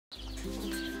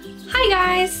Hi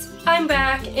guys, I'm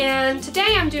back and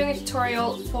today I'm doing a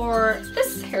tutorial for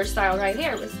this hairstyle right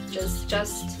here with just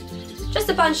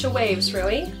a bunch of waves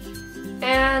really.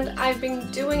 And I've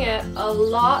been doing it a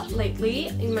lot lately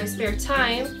in my spare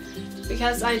time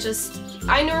because I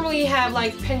normally have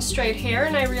like pin straight hair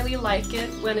and I really like it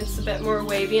when it's a bit more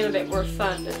wavy and a bit more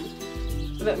fun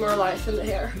and a bit more life in the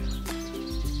hair.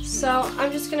 So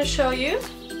I'm just gonna show you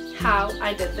how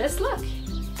I did this look.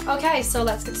 Okay, so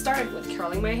let's get started with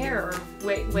curling my hair, or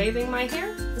waving my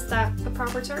hair. Is that the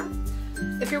proper term?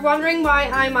 If you're wondering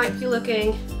why I might be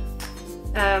looking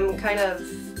kind of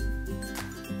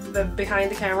behind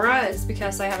the camera, it's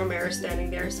because I have a mirror standing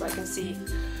there so I can see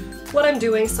what I'm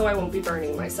doing so I won't be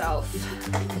burning myself.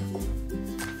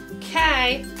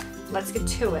 Okay, let's get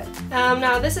to it.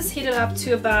 Now this is heated up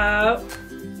to about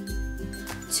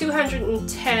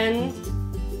 210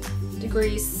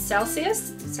 degrees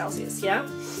Celsius, yeah.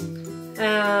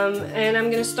 And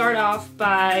I'm gonna start off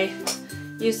by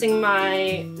using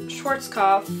my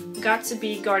Schwarzkopf Got to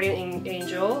Be Guardian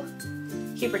Angel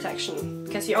heat protection,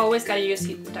 because you always gotta use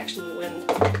heat protection when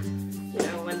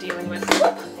when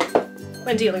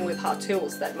dealing with hot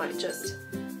tools that might just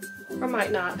or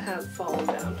might not have fallen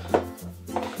down.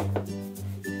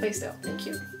 Stay still. Thank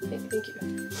you. Thank you.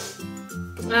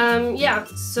 Yeah,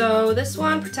 so this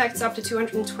one protects up to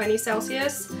 220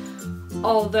 Celsius,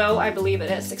 although I believe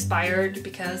it is expired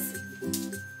because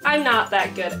I'm not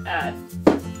that good at,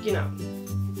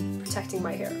 protecting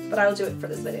my hair, but I'll do it for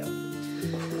this video.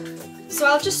 So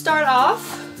I'll just start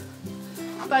off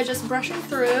by just brushing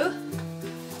through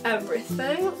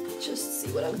everything, just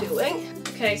see what I'm doing.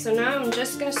 Okay, so now I'm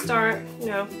just gonna start,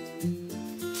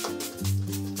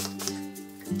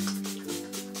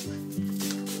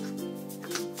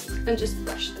 and just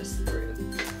brush this through.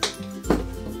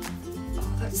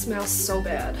 Oh, that smells so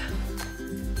bad.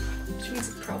 Which means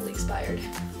it's probably expired.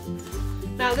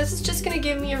 Now this is just gonna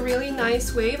give me a really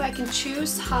nice wave. I can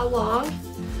choose how long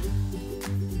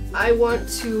I want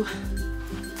to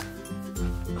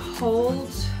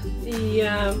hold the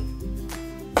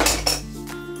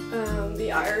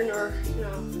iron, or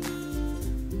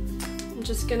I'm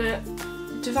just gonna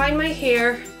divide my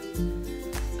hair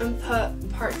and put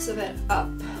parts of it up.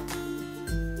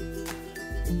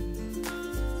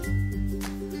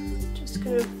 Just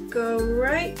gonna go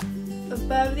right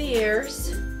above the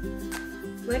ears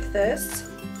like this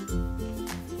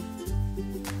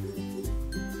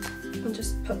and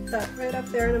just put that right up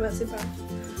there in a messy bun.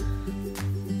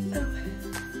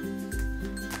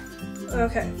 Oh.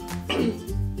 Okay.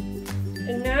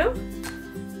 And now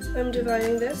I'm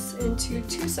dividing this into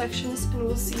two sections and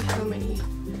we'll see how many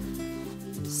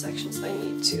sections I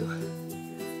need to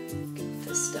get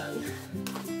this done.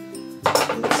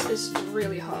 And this is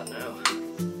really hot now.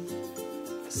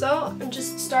 So I'm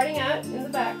just starting out in the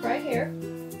back right here,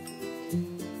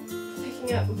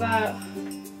 picking up about,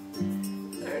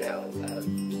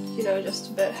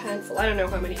 just a bit handful. I don't know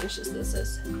how many inches this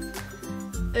is.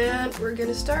 And we're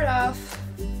gonna start off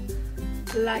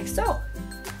like so.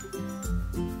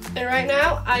 And right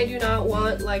now, I do not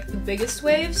want like the biggest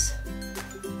waves.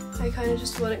 I kind of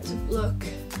just want it to look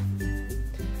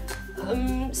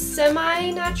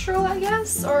semi-natural, I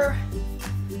guess, or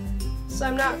so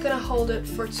I'm not gonna hold it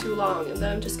for too long, and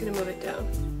then I'm just gonna move it down.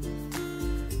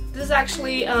 This is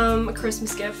actually a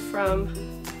Christmas gift from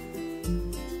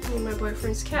my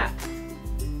boyfriend's cat,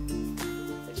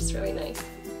 which is really nice.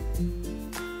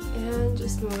 And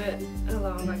just move it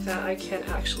along like that. I can't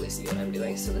actually see what I'm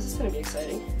doing, so this is gonna be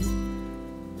exciting.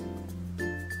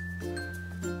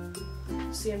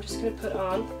 See, I'm just gonna put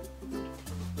on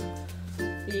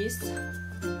these,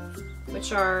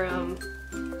 which are,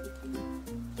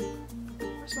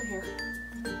 where's my hair?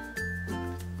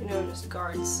 Just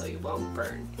guards so you won't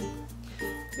burn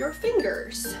your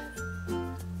fingers.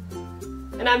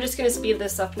 And I'm just gonna speed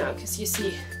this up now because you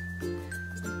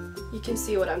can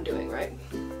see what I'm doing, right?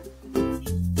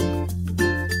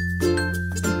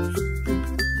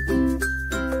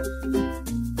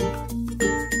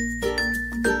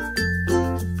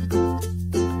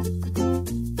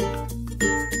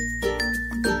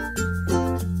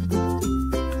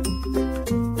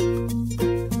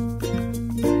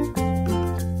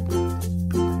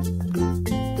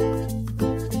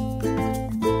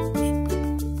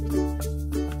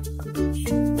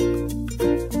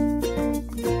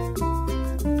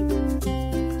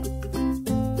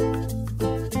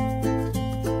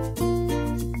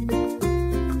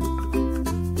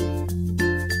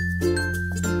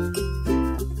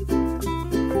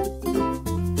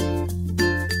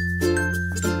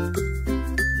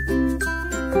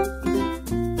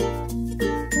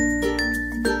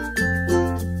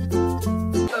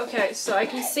 Okay, so I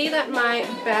can see that my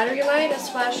battery light is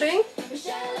flashing,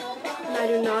 and I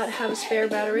do not have a spare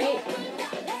battery,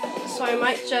 so I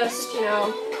might just, you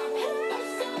know,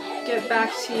 get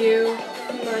back to you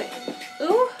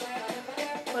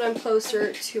when I'm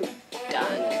closer to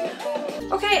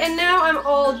done. Okay, and now I'm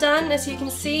all done. As you can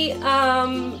see,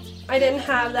 I didn't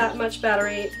have that much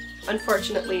battery,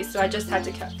 unfortunately, so I just had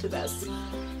to cut to this.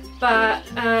 But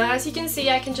as you can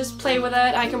see, I can just play with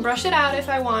it. I can brush it out if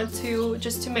I want to,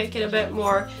 just to make it a bit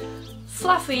more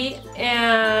fluffy,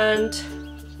 and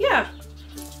yeah,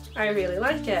 I really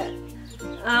like it.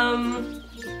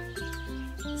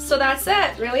 So that's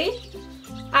it, really.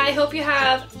 I hope you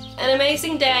have an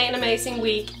amazing day, an amazing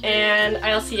week, and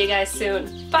I'll see you guys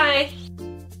soon. Bye!